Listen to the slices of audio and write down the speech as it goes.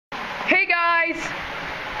Hey guys!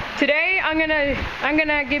 Today I'm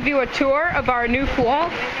gonna give you a tour of our new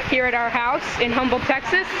pool here at our house in Humboldt,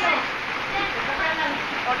 Texas.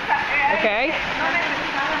 Okay.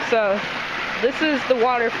 So this is the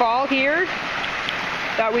waterfall here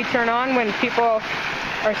that we turn on when people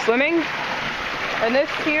are swimming. And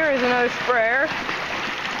this here is another sprayer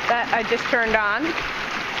that I just turned on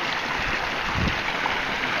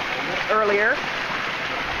earlier.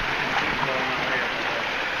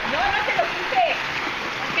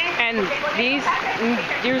 And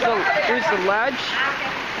here's the ledge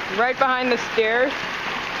right behind the stairs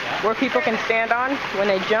where people can stand on when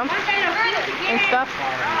they jump and stuff.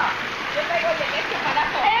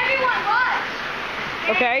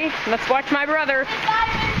 Okay, let's watch my brother.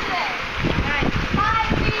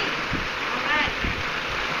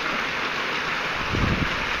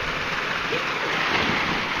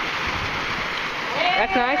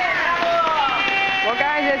 That's nice. Well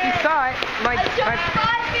guys, as you saw it,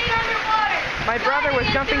 my brother was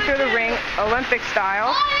jumping through the ring, Olympic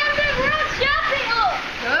style.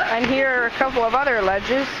 And here are a couple of other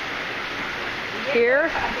ledges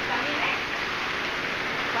here,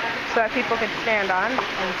 so that people can stand on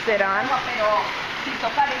and sit on.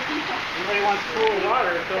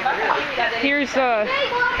 Here's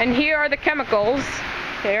and here are the chemicals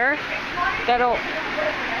here that'll.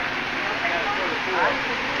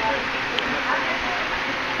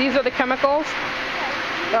 These are the chemicals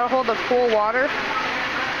that'll hold the pool water.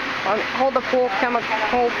 Hold the pool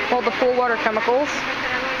water chemicals.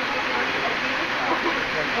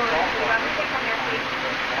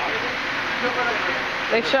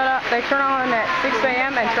 They turn on at 6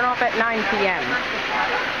 a.m. and turn off at 9 p.m.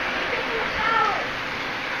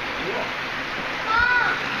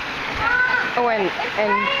 Oh, and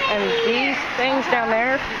these things down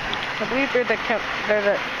there, I believe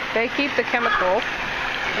they keep the chemical.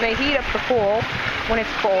 And they heat up the pool when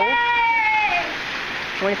it's cold.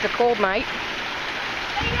 When it's a cold night.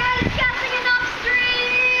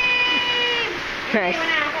 Nice.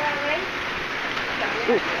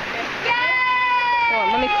 Ooh. Hold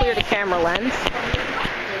on, let me clear the camera lens.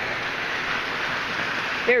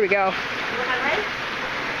 There we go.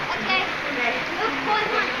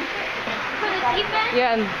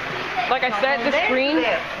 Yeah, and like I said,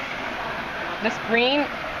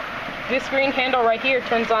 this green handle right here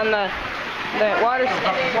turns on the water. It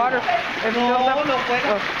fills up.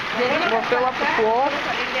 Will fill up the pool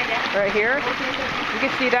right here. You can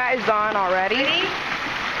see that is on already.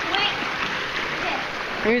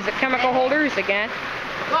 Here's the chemical holders again.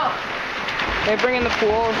 They bring in the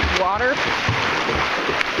pool water.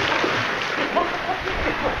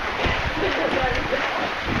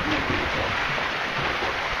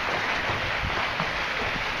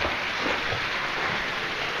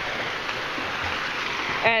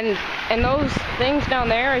 And those things down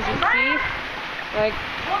there, as you see, like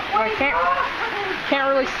I can't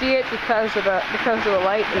really see it because of the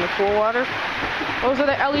light in the pool water. Those are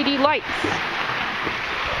the LED lights.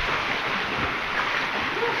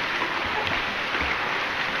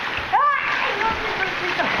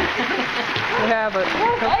 We have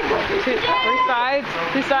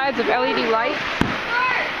two sides of LED lights.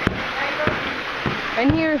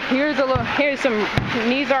 And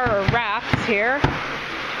these are rafts here.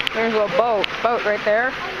 There's a little boat right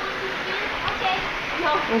there.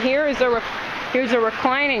 And here's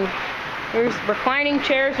reclining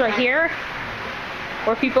chairs right here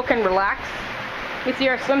where people can relax. You see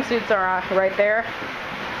our swimsuits are right there.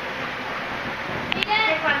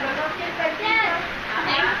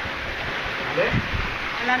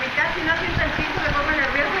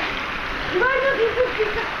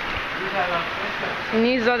 And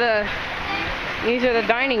these are the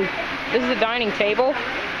dining. This is the dining table.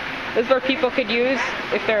 This is where people could use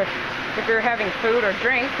if they're having food or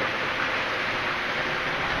drink.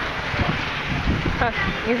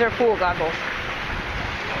 These are pool goggles.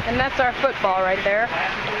 And that's our football right there.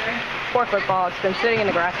 Poor football. It's been sitting in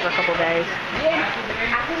the grass for a couple days.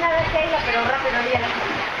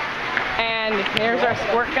 And there's our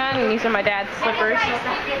squirt gun, and these are my dad's slippers.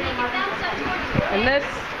 And this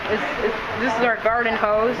is our garden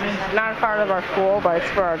hose. It's not a part of our pool, but it's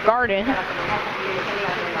for our garden.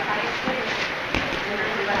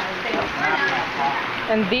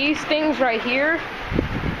 And these things right here,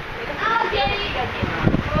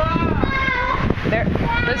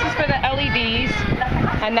 this is for the LEDs,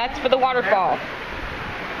 and that's for the waterfall.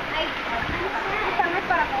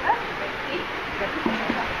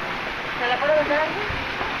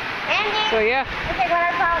 So yeah,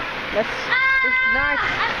 that's nice.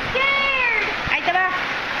 I'm scared.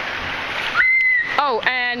 Oh,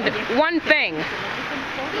 and one thing.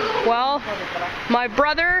 Well, my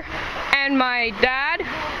brother and my dad,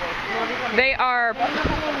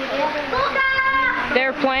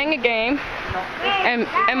 they're playing a game, and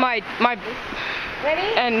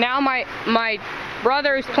now my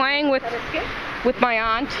brother is playing with my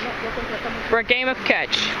aunt for a game of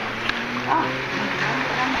catch.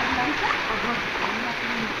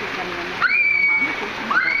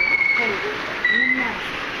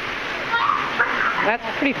 That's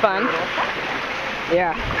pretty fun.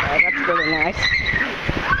 Yeah, that's really nice.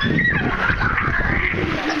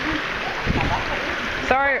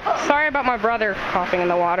 Sorry about my brother coughing in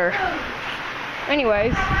the water.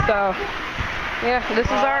 Anyways, so yeah, this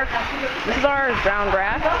is our round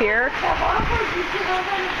raft here.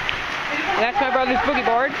 And that's my brother's boogie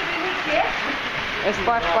board. And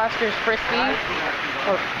Splash Blaster's frisbee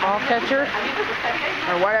or ball catcher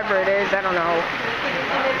or whatever it is, I don't know.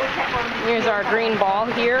 Here's our green ball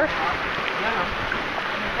here.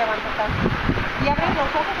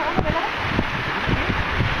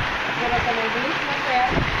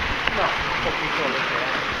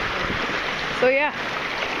 So yeah,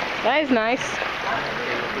 that is nice.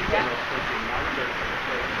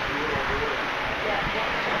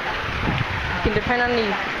 You can depend on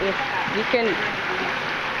you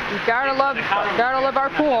gotta love our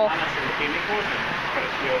pool.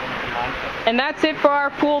 And that's it for our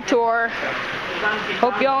pool tour.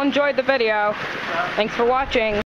 Hope you all enjoyed the video. Thanks for watching.